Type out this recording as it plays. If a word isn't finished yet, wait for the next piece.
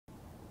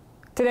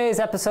Today's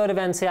episode of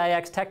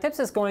NCIX Tech Tips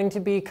is going to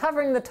be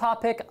covering the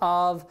topic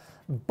of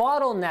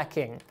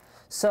bottlenecking.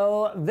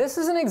 So this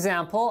is an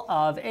example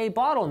of a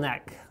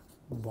bottleneck.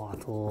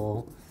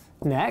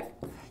 Bottleneck.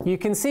 You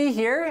can see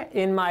here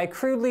in my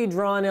crudely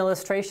drawn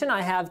illustration,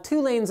 I have two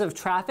lanes of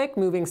traffic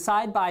moving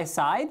side by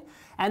side,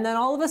 and then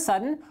all of a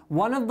sudden,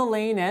 one of the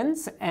lane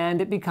ends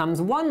and it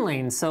becomes one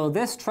lane. So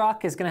this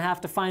truck is going to have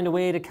to find a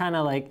way to kind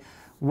of like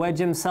wedge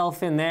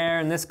himself in there,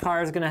 and this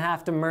car is going to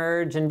have to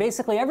merge, and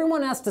basically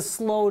everyone has to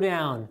slow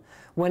down.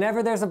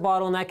 Whenever there's a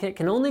bottleneck, it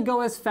can only go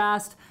as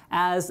fast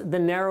as the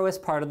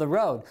narrowest part of the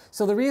road.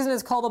 So the reason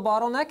it's called a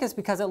bottleneck is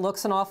because it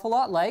looks an awful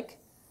lot like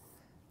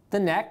the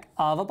neck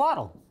of a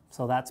bottle.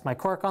 So that's my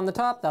cork on the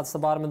top, that's the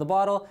bottom of the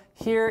bottle.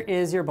 Here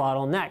is your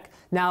bottleneck.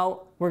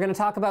 Now, we're going to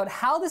talk about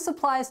how this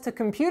applies to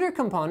computer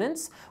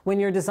components when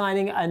you're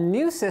designing a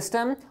new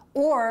system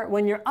or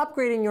when you're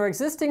upgrading your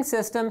existing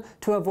system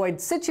to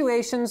avoid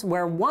situations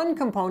where one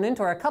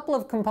component or a couple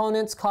of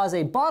components cause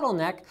a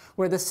bottleneck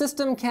where the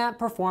system can't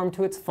perform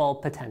to its full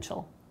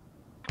potential.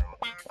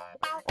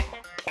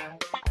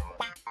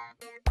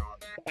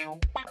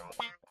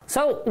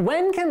 So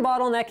when can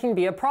bottlenecking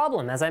be a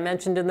problem? As I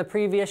mentioned in the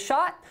previous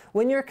shot,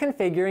 when you're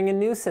configuring a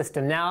new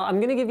system. Now, I'm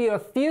going to give you a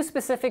few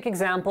specific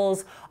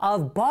examples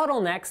of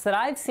bottlenecks that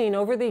I've seen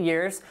over the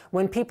years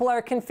when people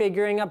are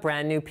configuring a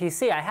brand new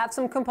PC. I have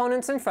some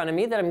components in front of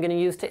me that I'm going to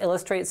use to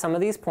illustrate some of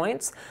these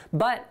points,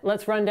 but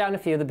let's run down a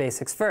few of the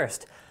basics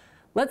first.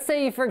 Let's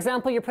say, for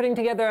example, you're putting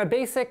together a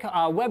basic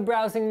web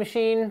browsing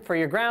machine for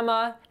your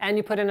grandma, and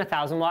you put in a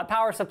 1,000-watt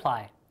power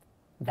supply.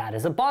 That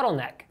is a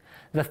bottleneck.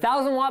 The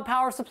 1,000-watt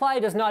power supply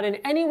does not in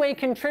any way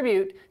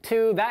contribute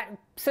to that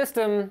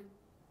system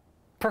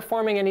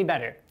performing any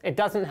better. It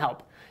doesn't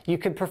help. You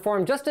could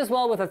perform just as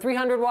well with a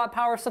 300-watt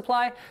power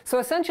supply. So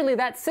essentially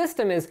that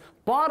system is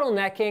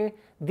bottlenecking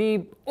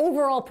the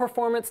overall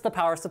performance the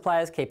power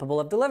supply is capable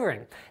of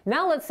delivering.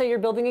 Now let's say you're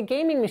building a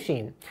gaming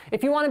machine.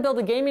 If you want to build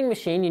a gaming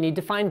machine, you need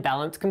to find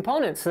balanced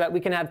components so that we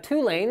can have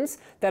two lanes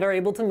that are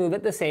able to move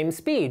at the same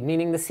speed,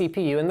 meaning the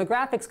CPU and the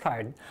graphics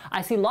card.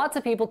 I see lots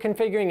of people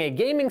configuring a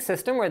gaming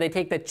system where they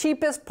take the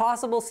cheapest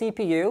possible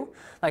CPU,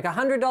 like a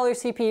 $100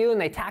 CPU, and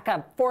they tack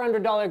a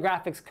 $400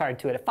 graphics card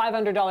to it, a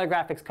 $500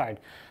 graphics card.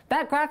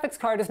 That graphics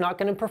card is not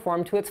going to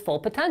perform to its full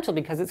potential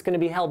because it's going to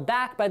be held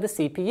back by the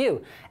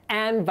CPU,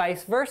 and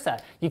vice versa.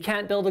 You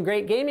can't build a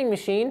great gaming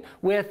machine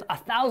with a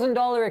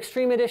 $1,000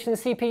 Extreme Edition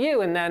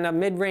CPU and then a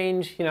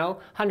mid-range,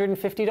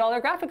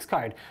 $150 graphics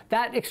card.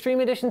 That Extreme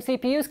Edition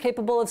CPU is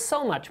capable of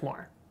so much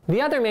more.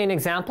 The other main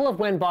example of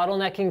when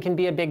bottlenecking can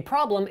be a big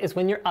problem is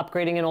when you're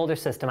upgrading an older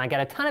system. I get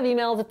a ton of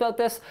emails about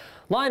this.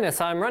 Linus,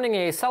 I'm running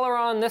a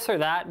Celeron this or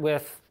that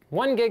with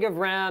 1 gig of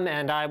RAM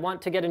and I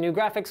want to get a new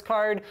graphics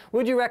card.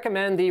 Would you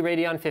recommend the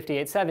Radeon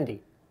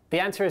 5870? The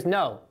answer is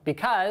no,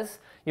 because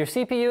your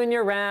CPU and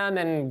your RAM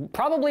and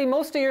probably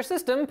most of your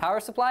system,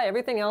 power supply,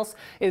 everything else,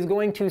 is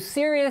going to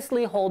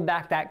seriously hold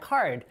back that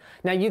card.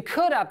 Now you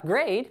could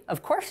upgrade,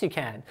 of course you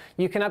can.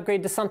 You can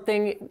upgrade to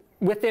something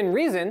within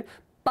reason,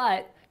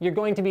 but you're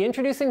going to be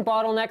introducing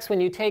bottlenecks when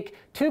you take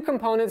two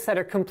components that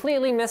are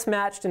completely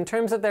mismatched in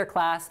terms of their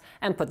class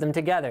and put them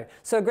together.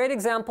 So a great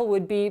example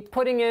would be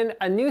putting in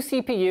a new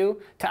CPU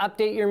to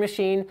update your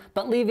machine,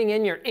 but leaving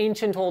in your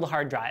ancient old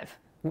hard drive.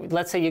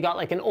 Let's say you got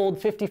like an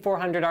old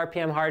 5400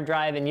 RPM hard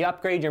drive and you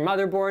upgrade your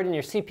motherboard and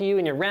your CPU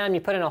and your RAM, you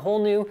put in a whole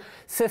new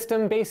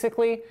system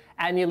basically,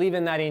 and you leave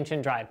in that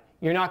ancient drive.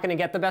 You're not going to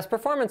get the best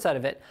performance out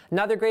of it.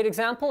 Another great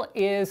example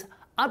is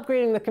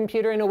upgrading the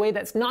computer in a way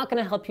that's not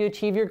going to help you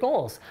achieve your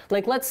goals.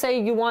 Like let's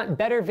say you want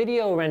better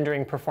video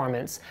rendering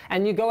performance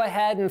and you go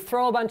ahead and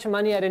throw a bunch of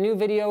money at a new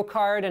video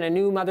card and a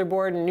new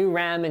motherboard and new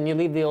RAM and you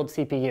leave the old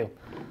CPU.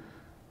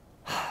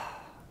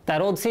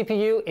 That old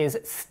CPU is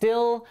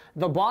still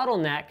the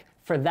bottleneck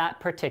for that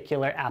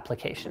particular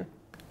application.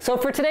 So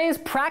for today's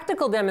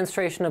practical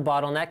demonstration of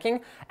bottlenecking,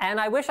 and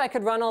I wish I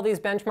could run all these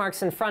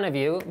benchmarks in front of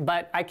you,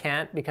 but I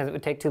can't because it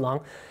would take too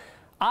long.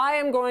 I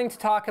am going to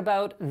talk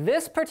about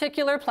this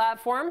particular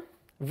platform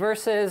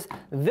versus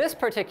this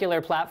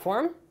particular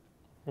platform.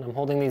 And I'm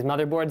holding these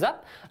motherboards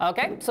up.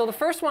 Okay, so the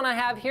first one I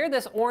have here,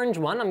 this orange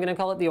one, I'm going to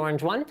call it the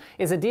orange one,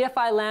 is a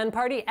DFI LAN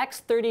Party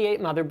X38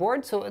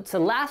 motherboard. So it's a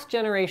last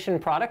generation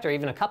product, or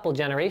even a couple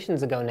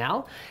generations ago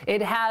now.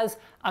 It has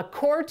a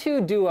Core 2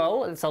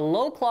 Duo. It's a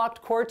low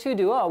clocked Core 2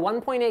 Duo, a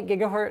 1.8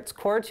 gigahertz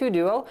Core 2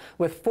 Duo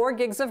with 4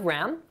 gigs of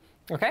RAM.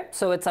 Okay,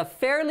 so it's a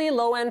fairly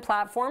low-end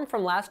platform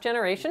from last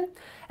generation.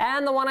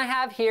 And the one I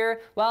have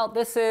here, well,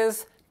 this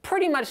is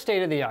pretty much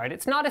state-of-the-art.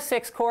 It's not a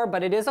 6-core,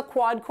 but it is a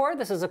quad-core.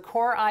 This is a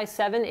Core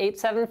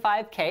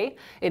i7-875K.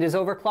 It is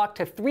overclocked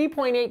to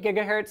 3.8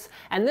 gigahertz,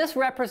 and this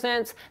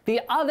represents the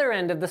other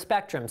end of the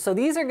spectrum. So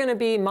these are going to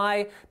be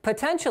my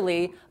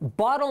potentially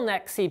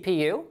bottleneck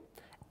CPU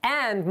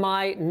and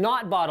my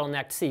not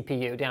bottlenecked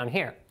CPU down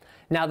here.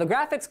 Now the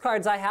graphics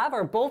cards I have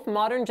are both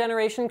modern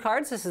generation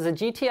cards. This is a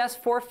GTS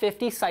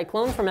 450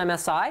 Cyclone from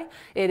MSI.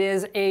 It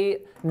is a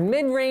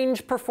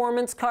mid-range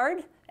performance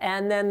card.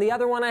 And then the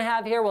other one I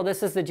have here, well,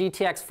 this is the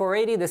GTX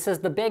 480. This is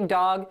the big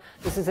dog.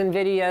 This is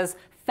NVIDIA's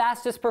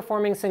fastest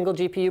performing single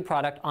GPU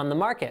product on the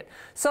market.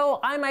 So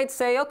I might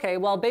say, okay,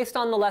 well, based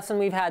on the lesson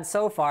we've had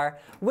so far,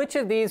 which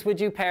of these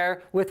would you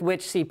pair with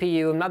which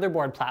CPU and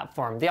motherboard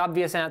platform? The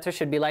obvious answer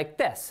should be like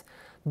this.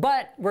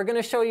 But we're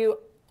going to show you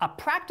a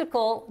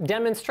practical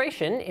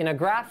demonstration in a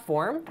graph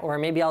form, or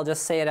maybe I'll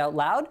just say it out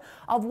loud,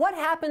 of what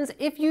happens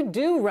if you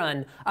do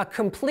run a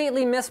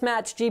completely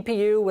mismatched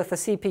GPU with a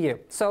CPU.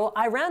 So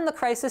I ran the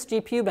Crisis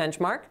GPU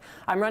benchmark.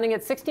 I'm running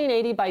it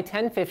 1680 by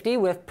 1050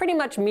 with pretty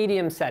much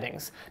medium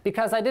settings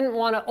because I didn't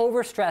want to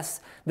overstress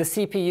the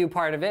CPU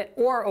part of it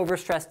or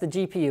overstress the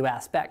GPU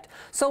aspect.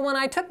 So when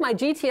I took my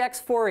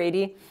GTX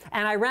 480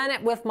 and I ran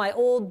it with my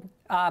old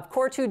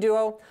Core 2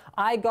 Duo,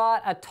 I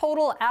got a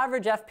total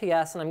average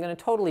FPS, and I'm going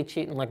to totally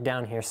cheat and look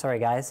down here, sorry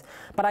guys,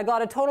 but I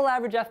got a total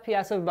average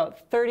FPS of about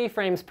 30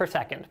 frames per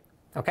second,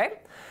 okay?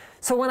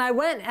 So when I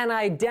went and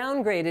I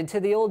downgraded to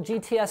the old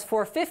GTS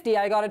 450,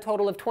 I got a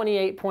total of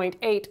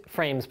 28.8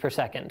 frames per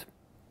second.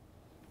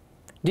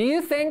 Do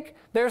you think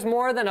there's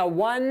more than a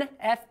 1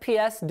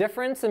 FPS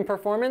difference in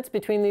performance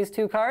between these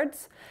two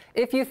cards?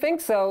 If you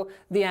think so,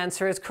 the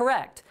answer is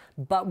correct.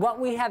 But what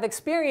we have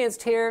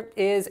experienced here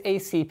is a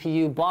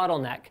CPU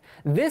bottleneck.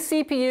 This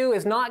CPU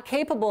is not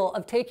capable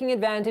of taking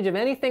advantage of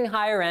anything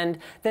higher end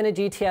than a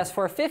GTS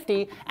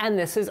 450, and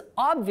this is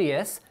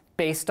obvious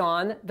based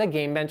on the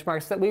game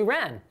benchmarks that we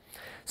ran.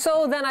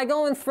 So then I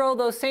go and throw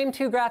those same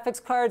two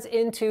graphics cards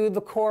into the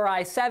Core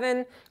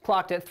i7,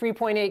 clocked at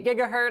 3.8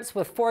 gigahertz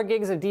with 4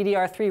 gigs of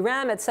DDR3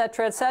 RAM,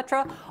 etc.,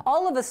 etc.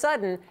 All of a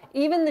sudden,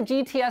 even the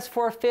GTS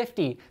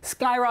 450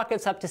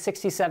 skyrockets up to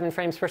 67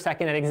 frames per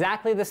second at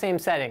exactly the same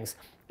settings.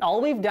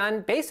 All we've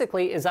done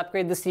basically is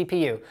upgrade the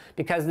CPU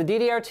because the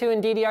DDR2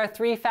 and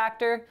DDR3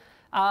 factor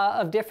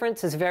of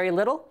difference is very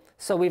little.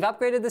 So we've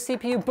upgraded the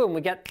CPU, boom,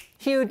 we get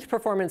huge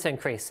performance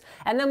increase.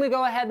 And then we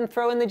go ahead and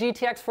throw in the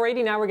GTX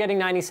 480, now we're getting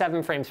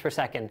 97 frames per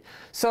second.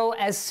 So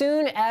as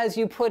soon as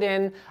you put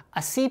in a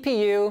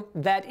CPU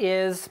that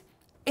is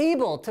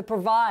able to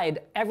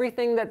provide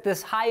everything that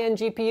this high-end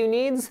GPU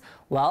needs,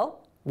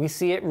 well, we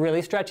see it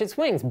really stretch its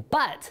wings.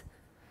 But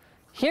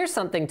here's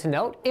something to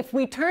note. If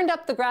we turned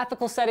up the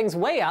graphical settings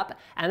way up,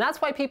 and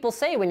that's why people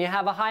say when you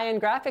have a high-end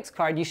graphics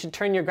card, you should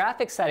turn your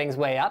graphics settings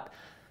way up,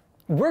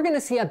 we're going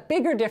to see a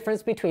bigger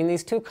difference between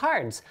these two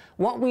cards.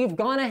 What we've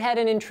gone ahead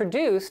and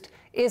introduced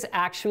is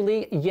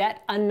actually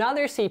yet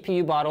another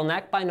CPU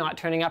bottleneck by not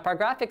turning up our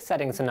graphics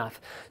settings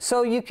enough.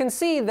 So you can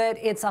see that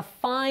it's a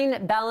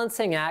fine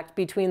balancing act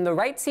between the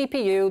right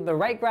CPU, the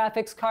right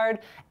graphics card,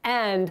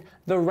 and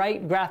the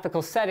right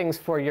graphical settings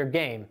for your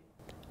game.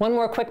 One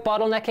more quick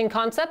bottlenecking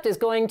concept is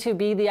going to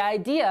be the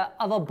idea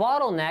of a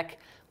bottleneck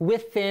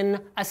within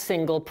a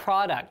single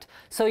product.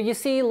 So you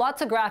see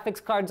lots of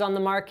graphics cards on the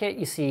market.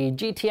 You see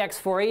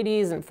GTX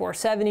 480s and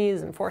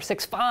 470s and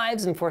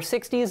 465s and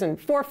 460s and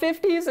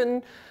 450s,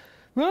 and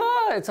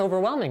it's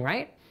overwhelming,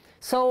 right?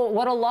 So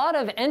what a lot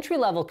of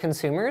entry-level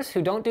consumers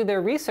who don't do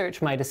their research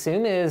might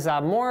assume is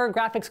more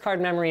graphics card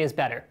memory is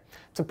better.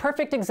 It's a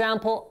perfect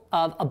example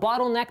of a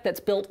bottleneck that's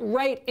built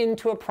right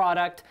into a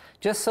product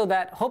just so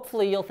that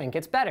hopefully you'll think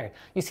it's better.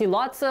 You see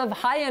lots of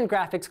high-end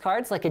graphics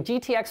cards like a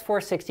GTX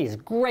 460 is a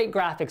great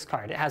graphics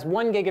card. It has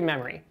 1 gig of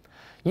memory.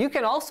 You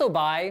can also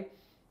buy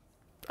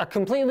a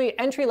completely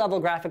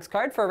entry-level graphics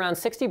card for around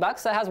 60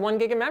 bucks that has 1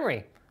 gig of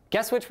memory.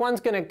 Guess which one's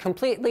going to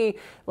completely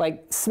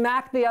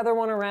smack the other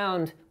one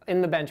around in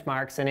the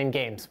benchmarks and in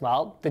games?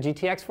 Well, the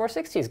GTX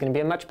 460 is going to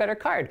be a much better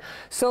card.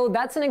 So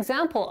that's an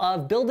example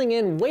of building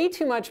in way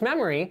too much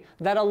memory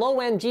that a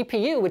low-end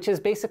GPU, which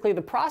is basically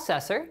the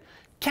processor,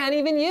 can't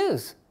even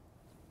use.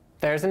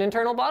 There's an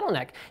internal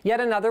bottleneck. Yet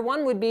another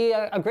one would be,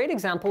 a great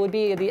example would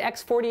be the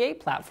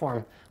X48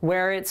 platform,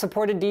 where it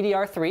supported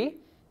DDR3.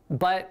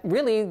 But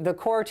really, the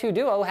Core 2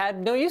 Duo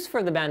had no use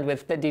for the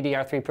bandwidth that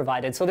DDR3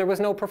 provided. So there was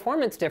no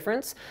performance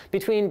difference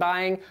between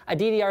buying a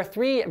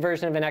DDR3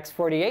 version of an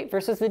X48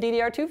 versus the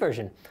DDR2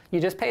 version. You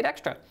just paid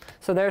extra.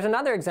 So there's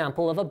another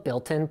example of a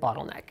built-in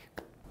bottleneck.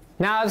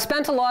 Now, I've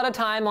spent a lot of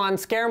time on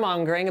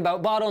scaremongering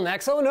about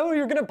bottlenecks. Oh no,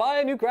 you're going to buy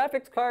a new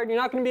graphics card. You're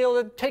not going to be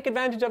able to take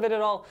advantage of it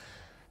at all.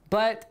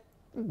 But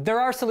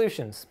there are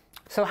solutions.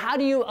 So how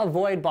do you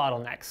avoid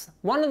bottlenecks?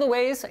 One of the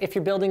ways, if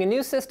you're building a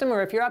new system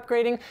or if you're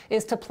upgrading,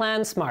 is to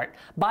plan smart.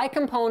 Buy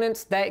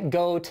components that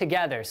go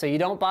together. So you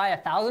don't buy a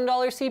 $1,000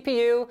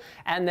 CPU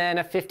and then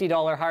a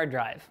 $50 hard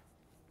drive.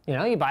 You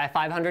know, you buy a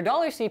 $500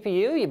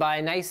 CPU, you buy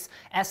a nice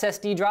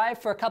SSD drive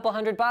for a couple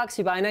 $100,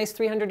 you buy a nice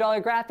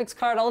 $300 graphics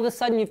card, all of a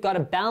sudden you've got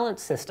a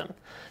balanced system.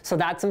 So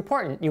that's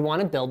important. You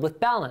want to build with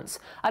balance.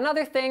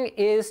 Another thing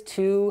is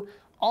to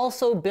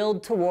also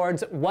build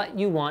towards what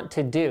you want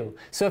to do.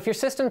 So if your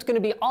system's going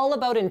to be all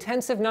about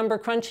intensive number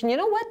crunching, you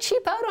know what?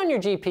 Cheap out on your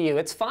GPU.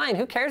 It's fine.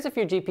 Who cares if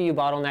your GPU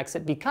bottlenecks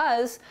it?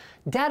 Because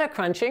data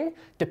crunching,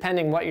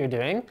 depending what you're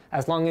doing,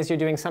 as long as you're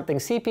doing something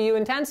CPU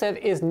intensive,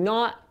 is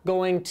not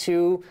going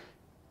to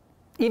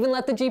even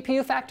let the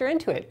GPU factor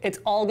into it. It's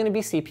all going to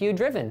be CPU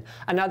driven.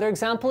 Another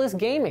example is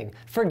gaming.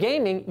 For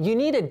gaming, you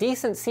need a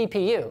decent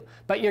CPU,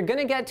 but you're going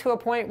to get to a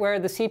point where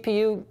the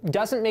CPU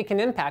doesn't make an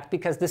impact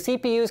because the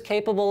CPU is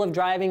capable of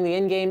driving the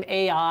in-game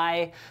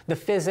AI, the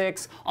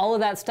physics, all of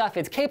that stuff.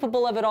 It's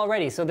capable of it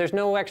already, so there's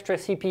no extra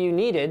CPU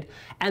needed.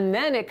 And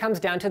then it comes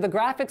down to the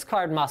graphics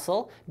card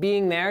muscle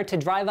being there to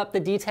drive up the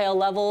detail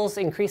levels,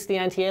 increase the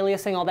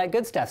anti-aliasing, all that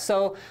good stuff.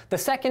 So the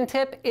second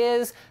tip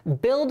is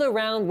build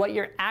around what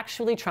you're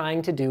actually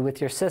trying to do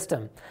with your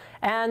system.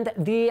 And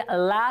the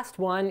last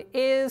one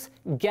is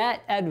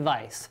get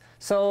advice.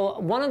 So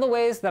one of the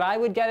ways that I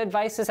would get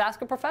advice is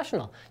ask a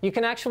professional. You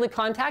can actually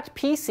contact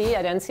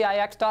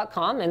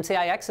pc@ncix.com.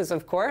 NCIX is,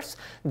 of course,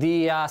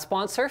 the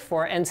sponsor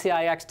for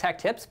NCIX Tech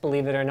Tips,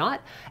 believe it or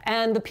not.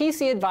 And the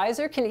PC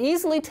advisor can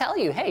easily tell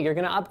you, hey, you're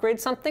going to upgrade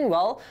something,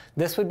 well,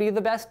 this would be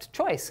the best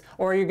choice.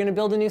 Or you're going to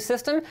build a new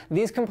system,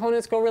 these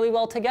components go really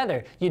well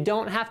together. You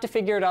don't have to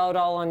figure it out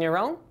all on your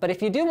own. But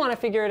if you do want to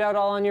figure it out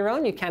all on your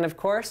own, you can, of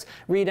course,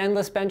 read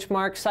endless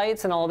benchmark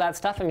sites and all that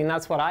stuff. I mean,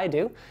 that's what I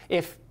do.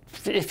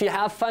 If you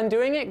have fun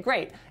doing it,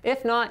 great.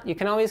 If not, you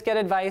can always get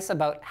advice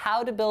about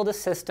how to build a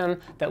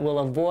system that will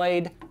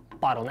avoid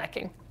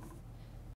bottlenecking.